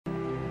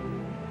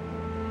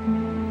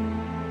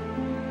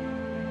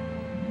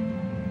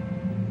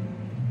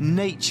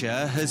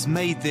Nature has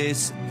made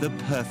this the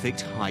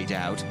perfect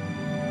hideout.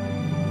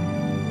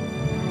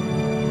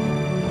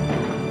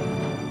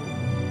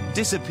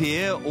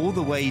 Disappear all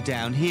the way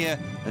down here,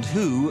 and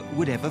who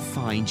would ever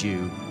find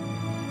you?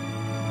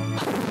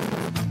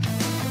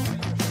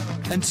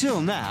 Until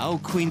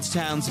now,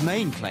 Queenstown's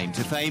main claim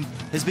to fame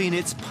has been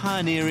its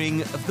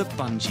pioneering of the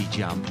bungee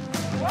jump.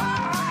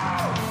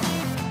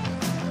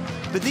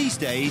 But these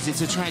days,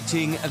 it's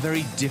attracting a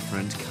very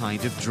different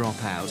kind of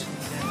dropout.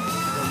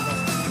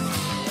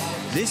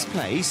 This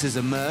place has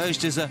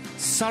emerged as a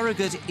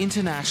surrogate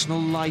international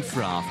life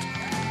raft.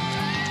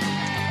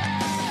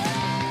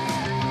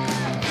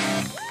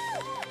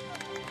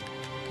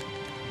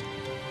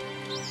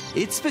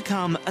 It's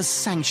become a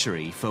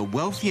sanctuary for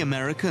wealthy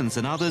Americans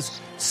and others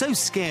so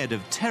scared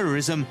of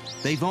terrorism,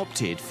 they've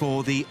opted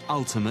for the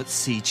ultimate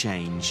sea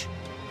change.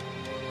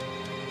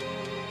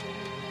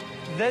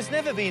 There's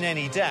never been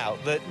any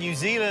doubt that New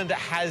Zealand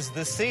has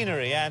the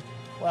scenery and,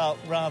 well,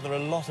 rather a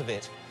lot of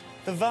it.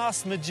 The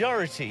vast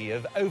majority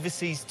of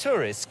overseas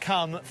tourists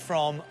come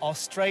from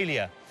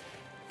Australia.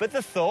 But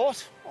the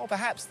thought, or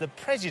perhaps the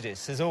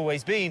prejudice, has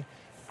always been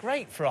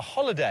great for a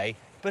holiday,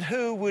 but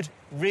who would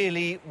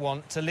really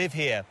want to live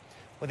here?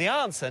 Well, the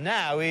answer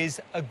now is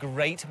a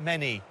great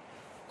many.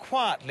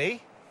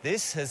 Quietly,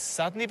 this has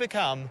suddenly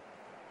become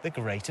the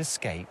great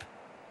escape.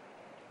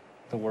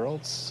 The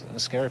world's a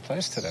scary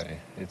place today.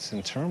 It's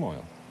in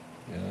turmoil.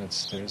 You know,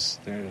 there's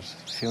a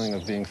feeling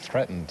of being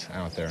threatened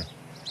out there.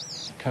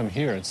 Come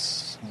here,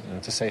 it's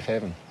a safe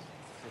haven.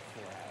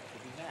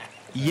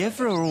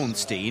 Jevra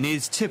Ornstein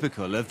is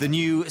typical of the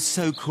new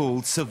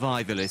so-called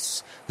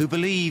survivalists who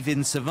believe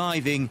in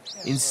surviving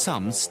in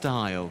some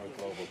style.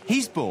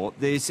 He's bought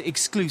this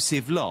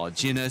exclusive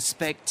lodge in a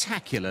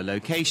spectacular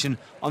location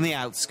on the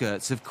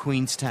outskirts of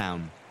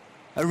Queenstown.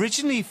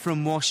 Originally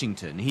from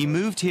Washington, he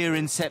moved here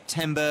in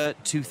September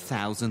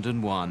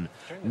 2001,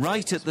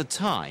 right at the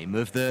time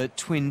of the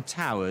Twin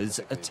Towers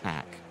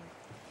attack.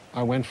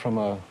 I went from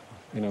an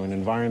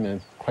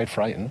environment quite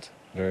frightened,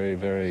 very,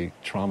 very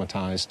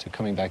traumatized, to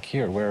coming back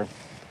here where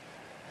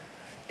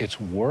it's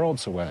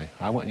worlds away.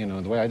 The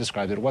way I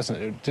described it,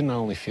 it didn't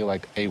only feel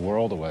like a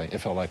world away, it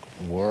felt like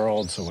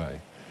worlds away.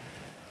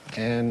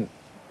 And,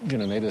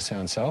 maybe this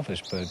sounds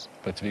selfish,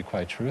 but to be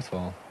quite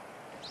truthful,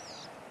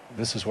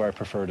 this is where I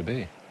prefer to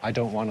be. I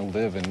don't want to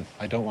live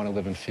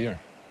in fear.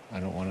 I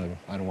don't want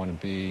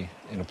to be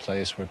in a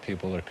place where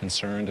people are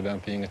concerned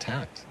about being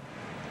attacked.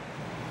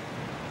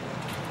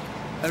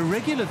 A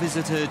regular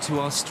visitor to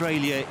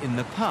Australia in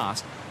the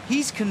past,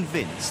 he's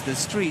convinced the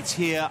streets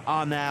here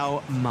are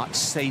now much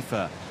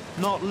safer,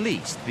 not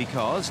least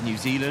because New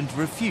Zealand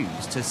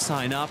refused to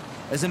sign up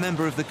as a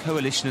member of the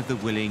Coalition of the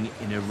Willing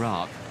in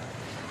Iraq.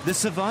 The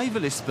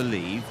survivalists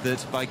believe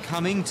that by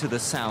coming to the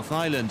South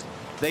Island,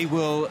 they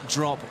will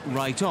drop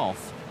right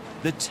off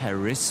the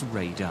terrorists'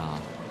 radar.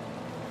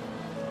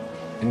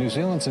 And New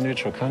Zealand's a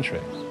neutral country.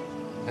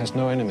 It has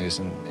no enemies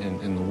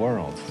in the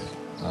world.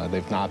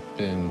 They've not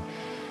been,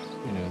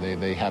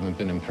 they haven't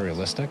been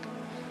imperialistic.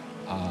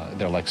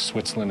 They're like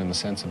Switzerland in the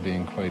sense of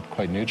being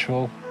quite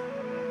neutral.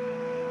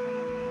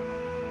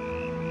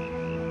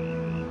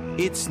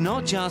 It's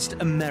not just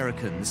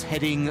Americans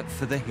heading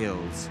for the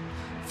hills.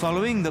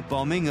 Following the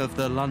bombing of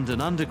the London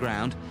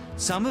Underground,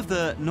 some of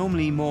the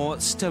normally more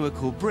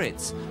stoical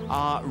Brits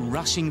are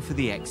rushing for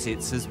the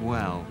exits as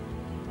well.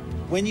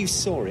 When you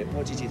saw it,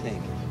 what did you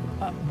think?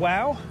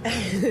 Wow.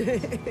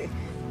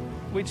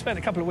 We'd spent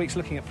a couple of weeks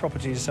looking at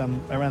properties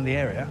around the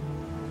area,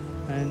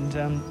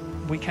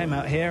 and we came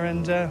out here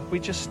and we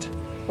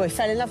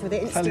fell in love with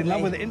it instantly. Fell in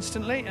love with it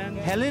instantly. And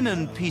Helen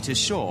and Peter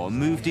Shaw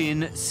moved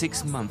in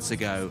 6 months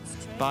ago,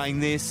 buying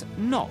this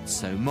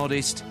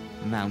not-so-modest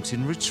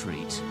mountain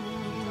retreat.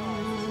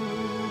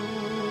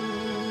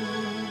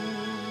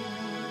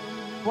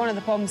 One of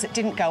the bombs that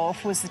didn't go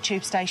off was the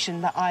tube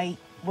station that I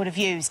would have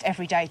used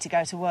every day to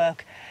go to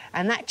work,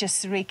 and that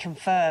just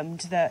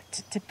reconfirmed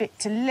that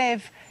to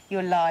live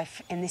your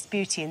life in this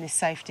beauty and this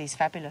safety is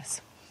fabulous.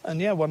 And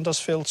yeah, one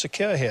does feel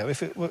secure here.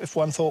 If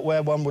one thought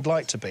where one would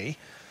like to be,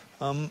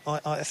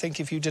 I think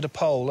if you did a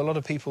poll, a lot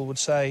of people would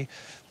say,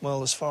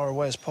 well, as far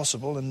away as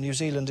possible, and New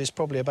Zealand is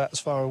probably about as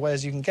far away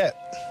as you can get.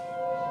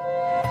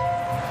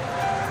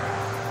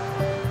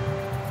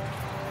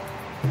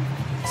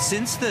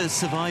 Since the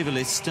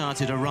survivalists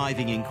started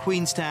arriving in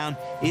Queenstown,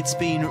 it's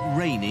been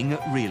raining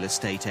real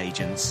estate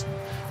agents.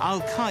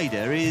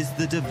 Al-Qaeda is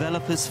the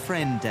developer's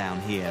friend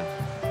down here.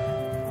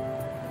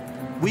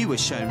 We were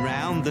shown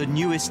round the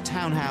newest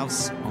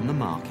townhouse on the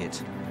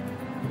market.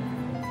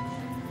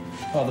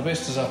 Well, the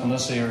best is up in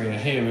this area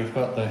here. We've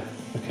got the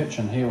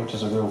kitchen here, which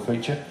is a real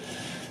feature.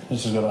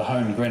 This has got a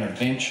honed granite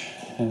bench,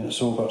 and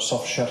it's all got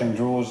soft shutting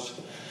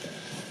drawers.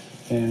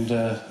 And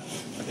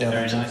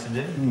very nice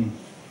indeed.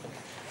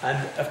 And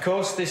of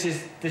course, this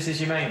is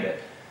your main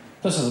bit.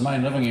 This is the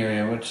main living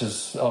area, which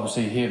is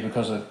obviously here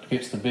because it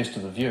gets the best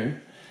of the view.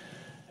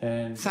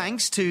 And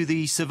Thanks to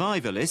the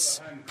survivalists,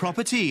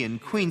 property in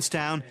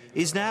Queenstown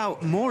is now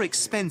more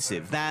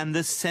expensive than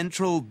the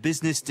central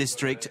business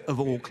district of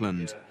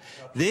Auckland.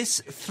 This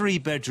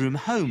three-bedroom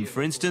home,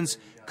 for instance,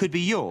 could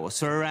be yours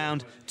for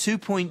around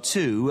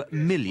 2.2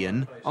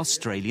 million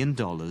Australian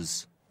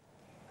dollars.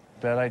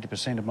 about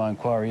 80% of my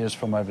inquiry is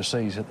from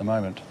overseas at the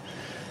moment.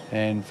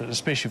 And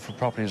especially for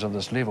properties of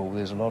this level,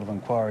 there's a lot of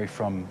inquiry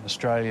from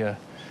Australia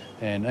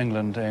and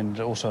England and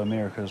also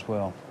America as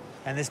well.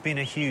 And there's been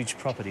a huge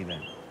property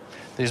boom.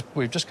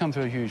 We've just come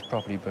through a huge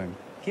property boom.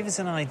 Give us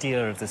an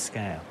idea of the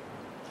scale.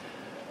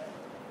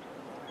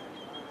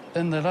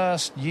 In the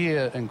last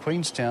year in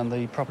Queenstown,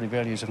 the property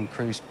values have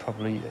increased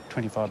probably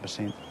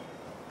 25%.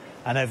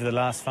 And over the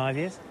last 5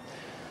 years?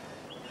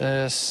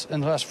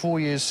 In the last 4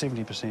 years,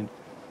 70%.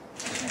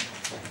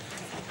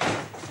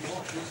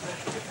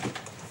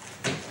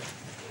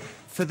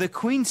 For the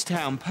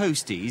Queenstown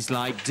posties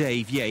like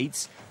Dave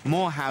Yates,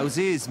 more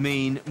houses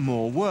mean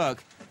more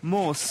work,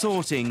 more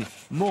sorting,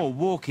 more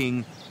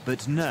walking,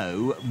 but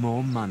no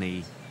more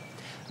money.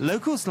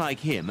 Locals like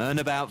him earn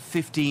about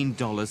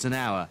 $15 an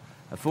hour.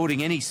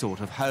 Affording any sort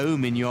of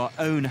home in your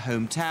own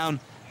hometown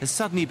has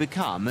suddenly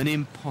become an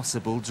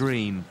impossible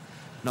dream.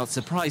 Not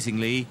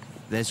surprisingly,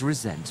 there's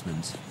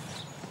resentment.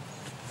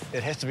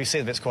 It has to be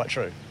said that's quite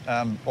true.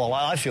 Well,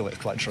 I feel that's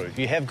quite true.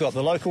 You have got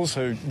the locals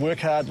who work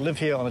hard, live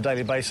here on a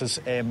daily basis,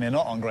 and they're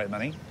not on great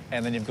money.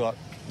 And then you've got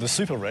the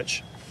super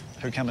rich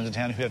who come into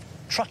town who have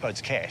truckloads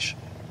of cash,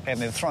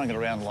 and they're throwing it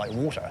around like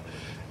water,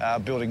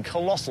 building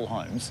colossal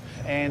homes.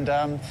 And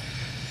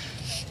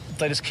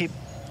they just keep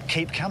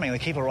coming. They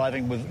keep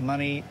arriving with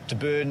money to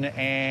burn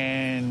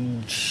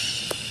and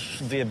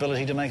the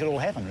ability to make it all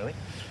happen, really.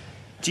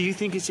 Do you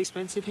think it's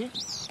expensive here?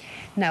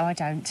 No, I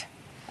don't.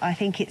 I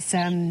think it's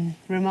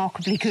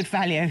remarkably good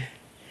value.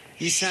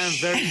 You sound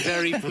very,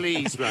 very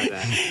pleased by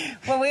that.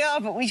 Well, we are,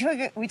 but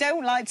we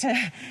don't like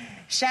to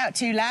shout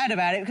too loud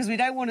about it because we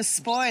don't want to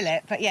spoil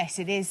it. But yes,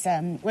 it is.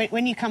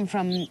 When you come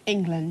from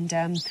England,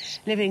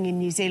 living in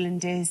New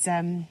Zealand is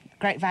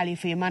great value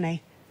for your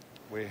money.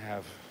 We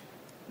have...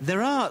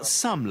 There are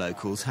some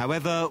locals,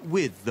 however,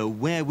 with the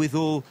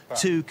wherewithal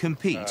to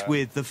compete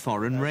with the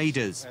foreign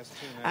raiders.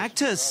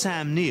 Actor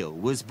Sam Neill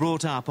was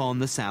brought up on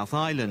the South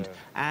Island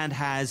and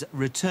has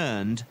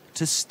returned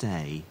to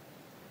stay.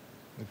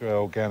 We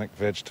grow organic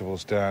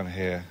vegetables down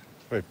here.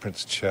 It's very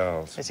Prince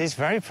Charles. It is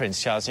very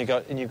Prince Charles.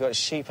 And you've got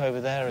sheep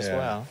over there as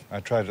well.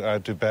 I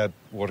do bad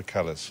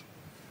watercolours.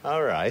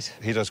 All right.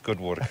 He does good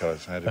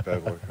watercolours, and I do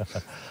bad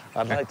watercolours.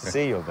 I'd like to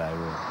see your bad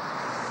work.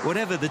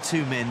 Whatever the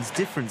two men's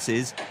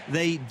differences,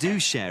 they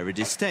do share a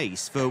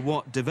distaste for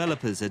what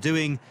developers are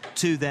doing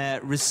to their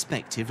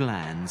respective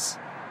lands.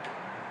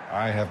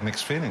 I have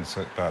mixed feelings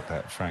about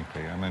that,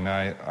 frankly. I mean,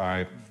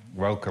 I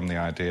welcome the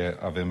idea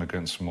of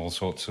immigrants from all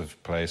sorts of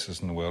places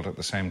in the world. At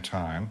the same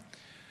time,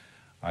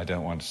 I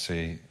don't want to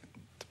see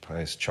the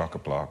place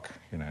chock-a-block,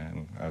 you know,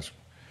 and as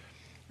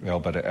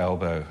elbow to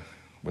elbow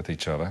with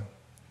each other.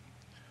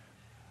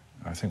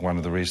 I think one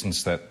of the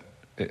reasons that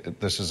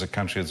this is a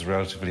country that's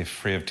relatively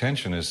free of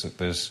tension is that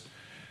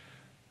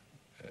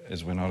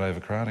we're not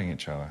overcrowding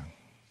each other.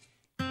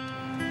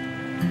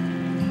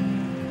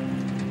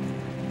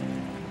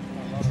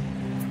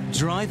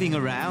 Driving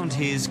around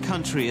his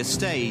country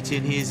estate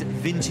in his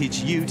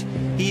vintage ute,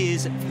 he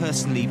is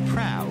personally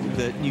proud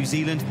that New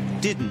Zealand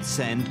didn't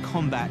send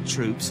combat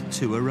troops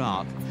to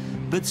Iraq,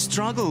 but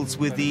struggles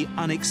with the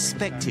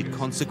unexpected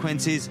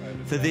consequences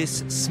for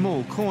this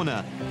small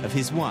corner of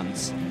his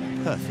once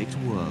perfect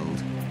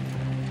world.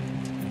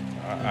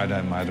 I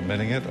don't mind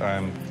admitting it.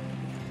 I'm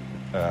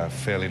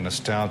fairly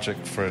nostalgic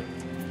for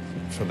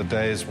the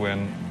days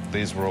when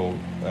these were all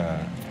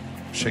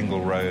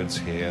shingle roads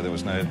here. There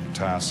was no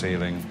tar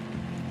ceiling.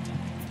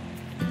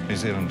 New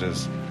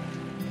Zealanders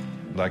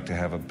like to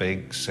have a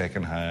big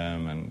second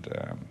home,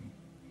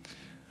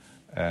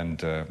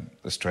 and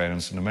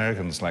Australians and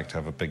Americans like to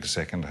have a big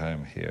second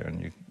home here.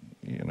 And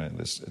you know,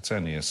 it's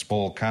only a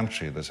small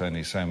country. There's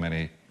only so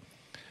many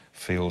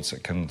fields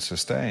that can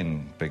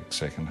sustain big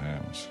second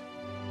homes.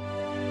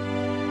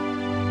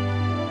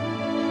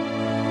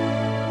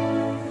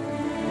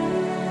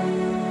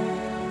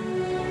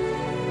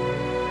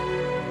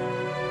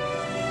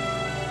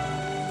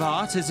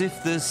 But as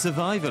if the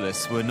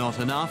survivalists were not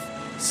enough,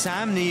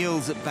 Sam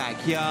Neill's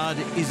backyard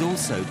is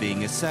also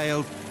being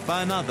assailed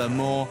by another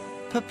more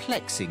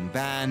perplexing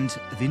band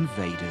of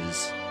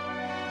invaders.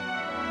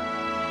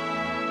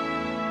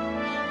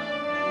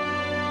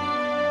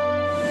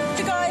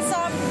 You guys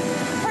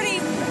pretty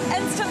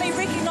instantly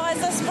recognise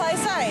this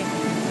place, eh?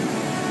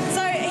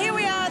 So here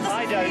we are.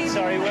 I don't,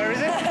 sorry, where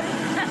is it?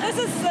 This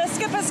is the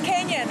Skipper's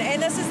Canyon,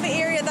 and this is the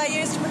area they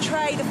used to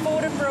portray the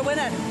Ford and Brew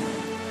in.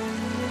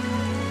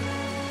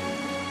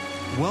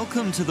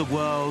 Welcome to the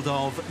world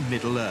of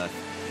Middle-earth.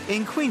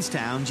 In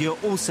Queenstown, you're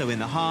also in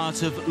the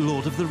heart of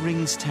Lord of the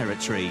Rings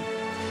territory.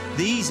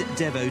 These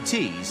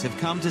devotees have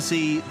come to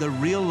see the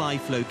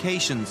real-life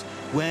locations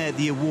where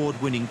the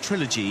award-winning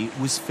trilogy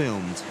was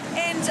filmed.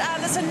 And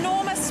this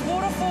enormous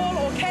waterfall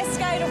or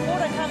cascade of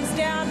water comes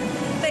down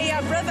the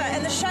river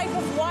in the shape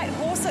of white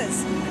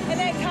horses, and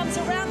that comes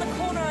around the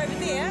corner over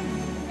there.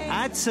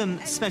 Add some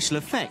special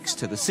effects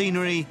to the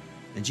scenery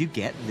and you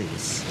get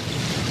this.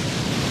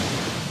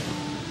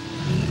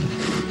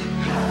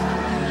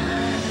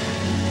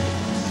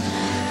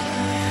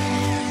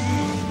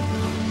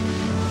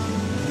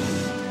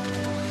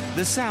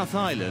 The South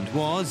Island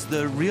was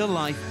the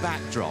real-life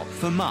backdrop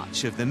for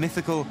much of the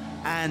mythical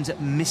and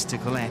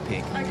mystical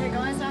epic. OK,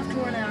 guys, after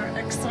all our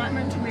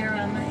excitement, we're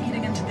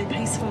heading into the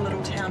peaceful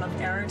little town of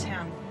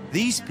Arrowtown.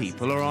 These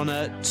people are on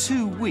a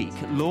 2-week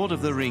Lord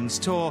of the Rings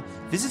tour,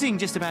 visiting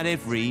just about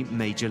every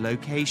major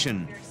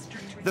location.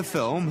 The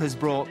film has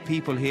brought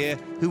people here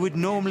who would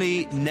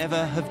normally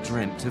never have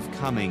dreamt of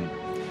coming.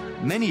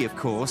 Many, of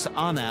course,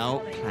 are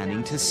now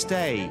planning to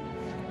stay.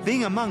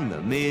 Being among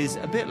them is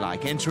a bit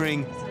like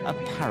entering a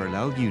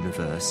parallel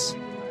universe.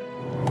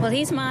 Well,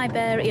 he's my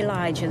bear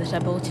Elijah that I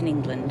bought in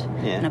England,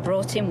 and I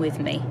brought him with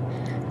me.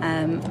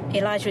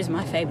 Elijah is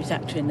my favourite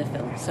actor in the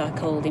film, so I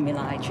called him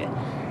Elijah.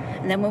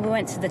 And then when we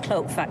went to the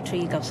cloak factory,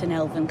 he got an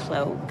elven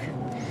cloak.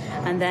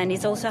 And then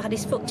he's also had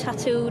his foot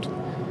tattooed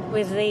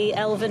with the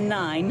elven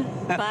 9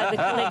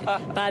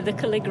 by the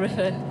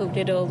calligrapher who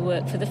did all the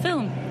work for the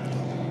film.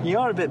 You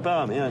are a bit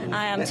balmy, aren't you?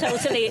 I am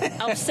totally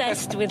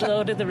obsessed with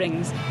Lord of the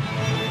Rings.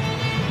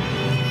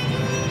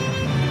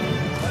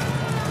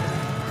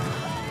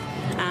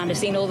 And I've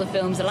seen all the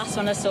films. The last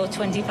one I saw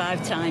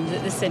 25 times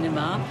at the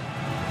cinema.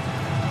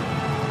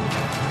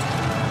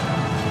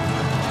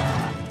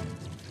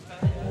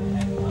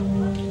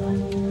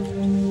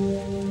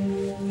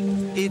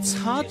 It's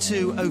hard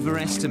to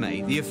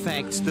overestimate the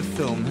effect the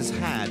film has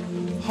had.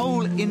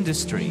 Whole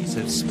industries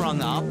have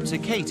sprung up to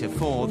cater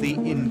for the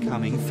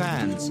incoming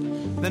fans.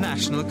 The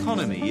national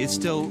economy is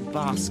still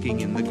basking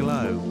in the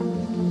glow.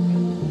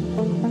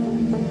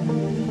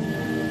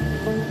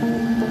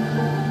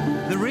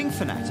 The Ring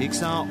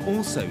fanatics are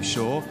also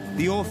sure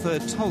the author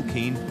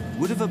Tolkien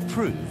would have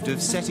approved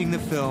of setting the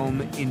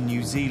film in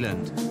New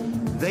Zealand.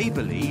 They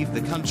believe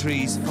the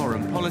country's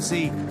foreign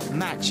policy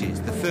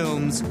matches the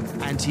film's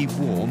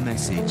anti-war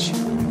message.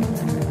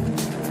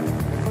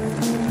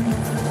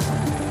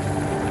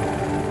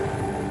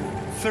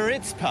 For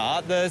its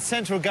part, the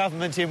central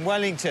government in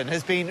Wellington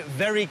has been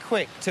very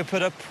quick to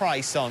put a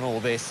price on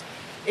all this.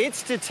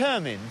 It's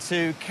determined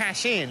to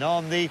cash in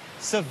on the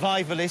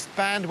survivalist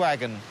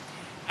bandwagon.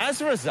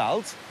 As a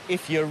result,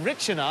 if you're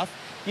rich enough,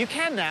 you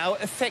can now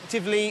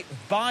effectively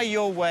buy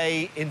your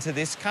way into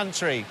this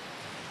country.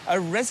 A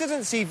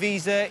residency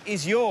visa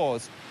is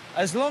yours,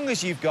 as long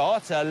as you've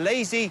got a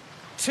lazy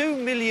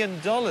 $2 million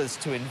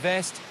to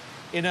invest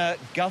in a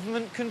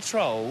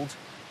government-controlled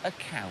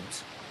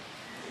account.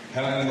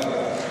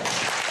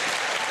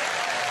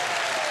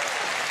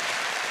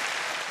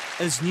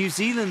 As New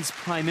Zealand's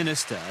Prime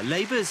Minister,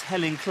 Labour's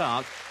Helen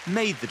Clark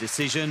made the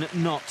decision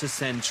not to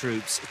send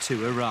troops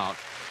to Iraq.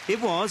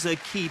 It was a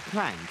key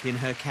plank in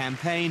her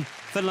campaign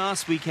for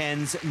last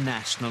weekend's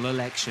national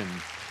election.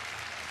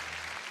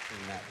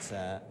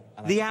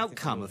 The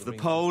outcome of the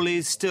poll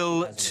is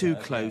still too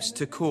close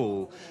to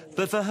call,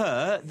 but for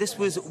her, this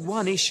was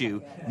one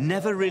issue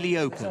never really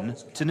open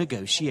to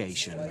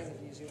negotiation.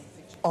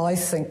 I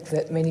think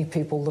that many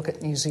people look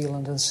at New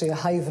Zealand and see a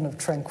haven of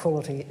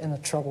tranquility in a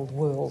troubled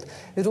world.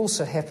 It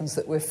also happens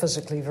that we're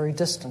physically very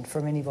distant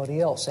from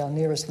anybody else. Our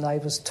nearest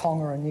neighbours,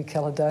 Tonga and New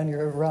Caledonia,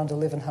 are around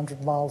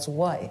 1,100 miles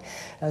away.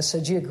 So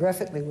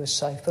geographically we're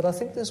safe, but I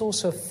think there's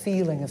also a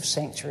feeling of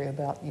sanctuary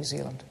about New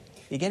Zealand.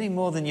 You're getting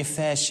more than your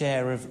fair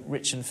share of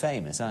rich and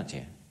famous, aren't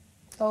you?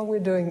 Oh, we're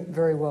doing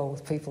very well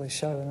with people who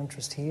show an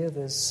interest here.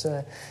 There's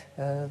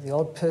the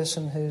odd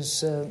person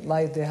who's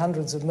made their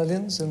hundreds of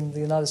millions in the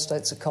United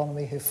States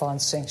economy who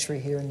finds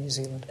sanctuary here in New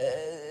Zealand.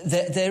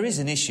 There is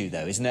an issue,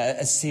 though, isn't there?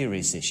 A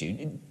serious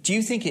issue. Do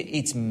you think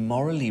it's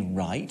morally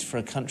right for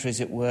a country,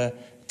 as it were,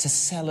 to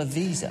sell a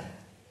visa?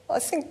 I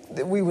think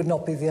that we would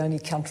not be the only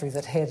country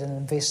that had an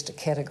investor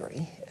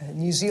category.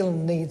 New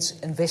Zealand needs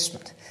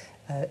investment.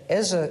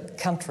 As a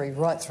country,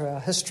 right through our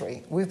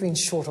history, we've been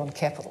short on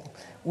capital.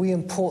 We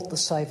import the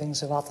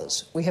savings of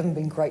others. We haven't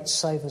been great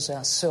savers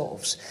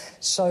ourselves.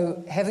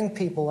 So having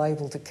people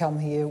able to come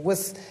here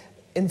with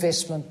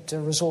investment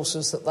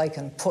resources that they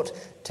can put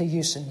to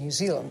use in New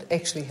Zealand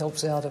actually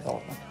helps our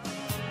development.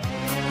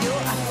 You're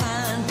a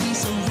fine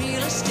piece of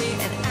real estate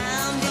and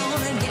I'm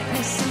gonna get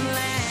me some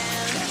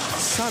land.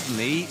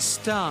 Suddenly,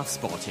 staff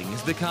spotting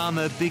has become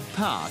a big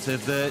part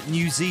of the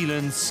New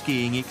Zealand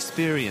skiing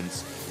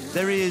experience.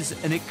 There is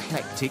an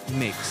eclectic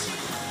mix.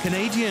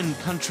 Canadian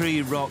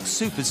country rock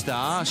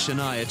superstar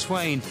Shania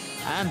Twain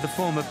and the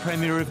former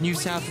Premier of New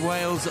South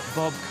Wales,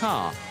 Bob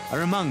Carr,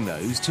 are among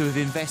those to have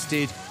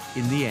invested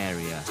in the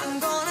area. I'm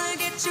gonna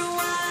get you while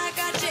I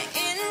got you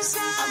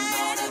inside.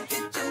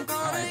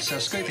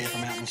 It's Scoop here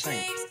from Mountain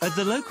Sing. At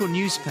the local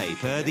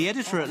newspaper, the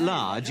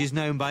editor-at-large is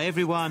known by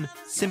everyone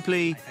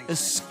simply as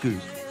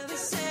Scoop.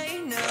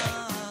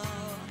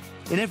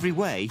 In every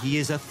way, he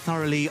is a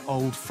thoroughly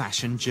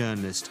old-fashioned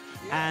journalist,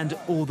 and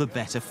all the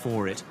better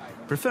for it,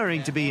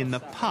 preferring to be in the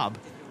pub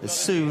as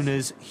soon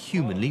as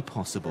humanly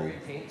possible.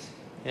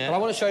 Yeah. But I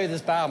want to show you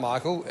this bar,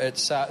 Michael.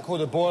 It's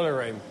called the Boiler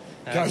Room.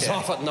 It goes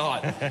off at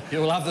night.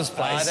 You'll love this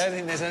place. I don't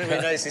think there's anybody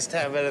who knows this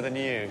town better than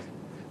you.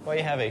 What are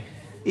you having?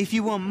 If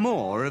you want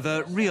more of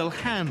a real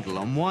handle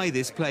on why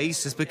this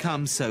place has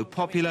become so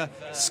popular,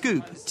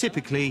 Scoop,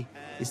 typically,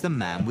 is the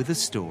man with the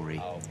story.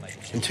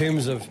 In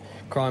terms of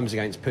crimes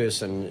against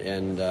person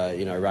and,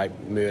 rape,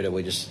 murder,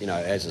 we just,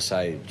 as I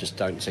say, just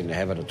don't seem to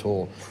have it at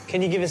all.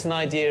 Can you give us an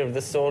idea of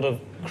the sort of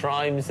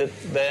crimes that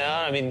there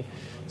are? I mean,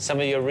 some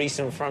of your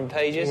recent front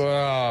pages?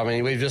 Well, I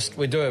mean,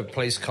 we do a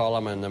police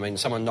column and, I mean,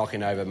 someone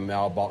knocking over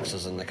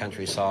mailboxes in the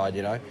countryside,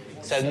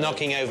 So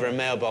knocking over a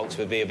mailbox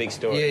would be a big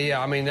story? Yeah,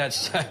 I mean,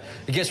 that's...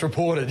 it gets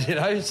reported,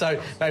 so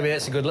maybe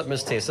that's a good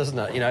litmus test, isn't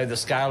it? The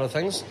scale of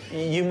things.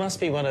 You must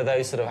be one of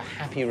those sort of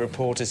happy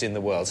reporters in the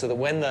world, so that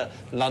when the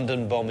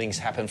London bombings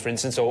happen, for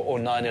instance, or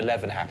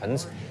 9/11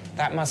 happens,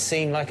 that must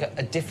seem like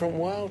a different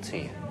world to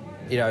you.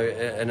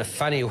 In a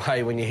funny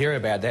way, when you hear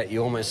about that,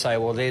 you almost say,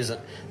 well,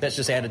 that's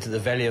just added to the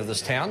value of this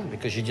town,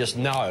 because you just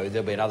know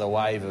there'll be another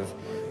wave of,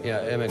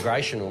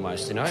 immigration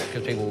almost,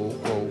 because people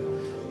will...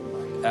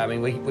 I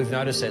mean, we've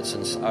noticed that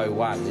since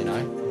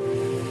 2001,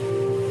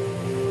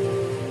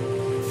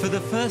 For the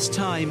first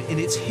time in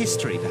its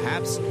history,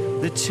 perhaps,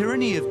 the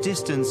tyranny of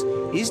distance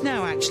is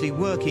now actually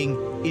working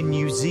in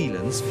New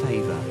Zealand's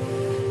favour.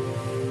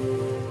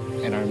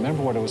 And I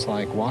remember what it was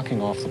like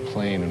walking off the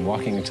plane and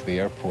walking into the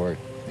airport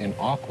in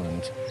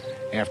Auckland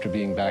after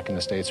being back in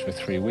the States for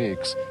 3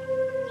 weeks.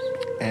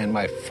 And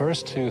my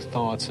first two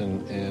thoughts, I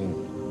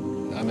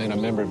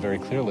remember it very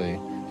clearly,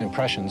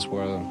 impressions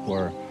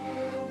were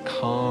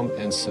calm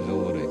and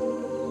civility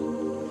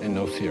and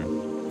no fear.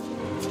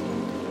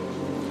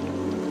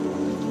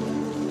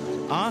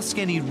 Ask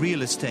any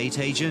real estate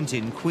agent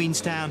in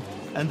Queenstown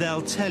and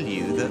they'll tell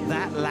you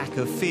that lack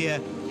of fear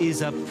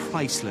is a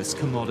priceless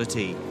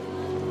commodity.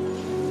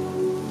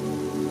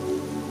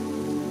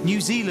 New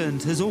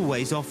Zealand has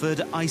always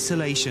offered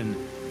isolation,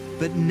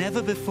 but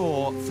never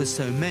before, for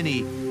so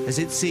many, has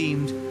it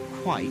seemed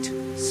quite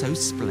so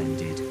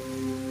splendid.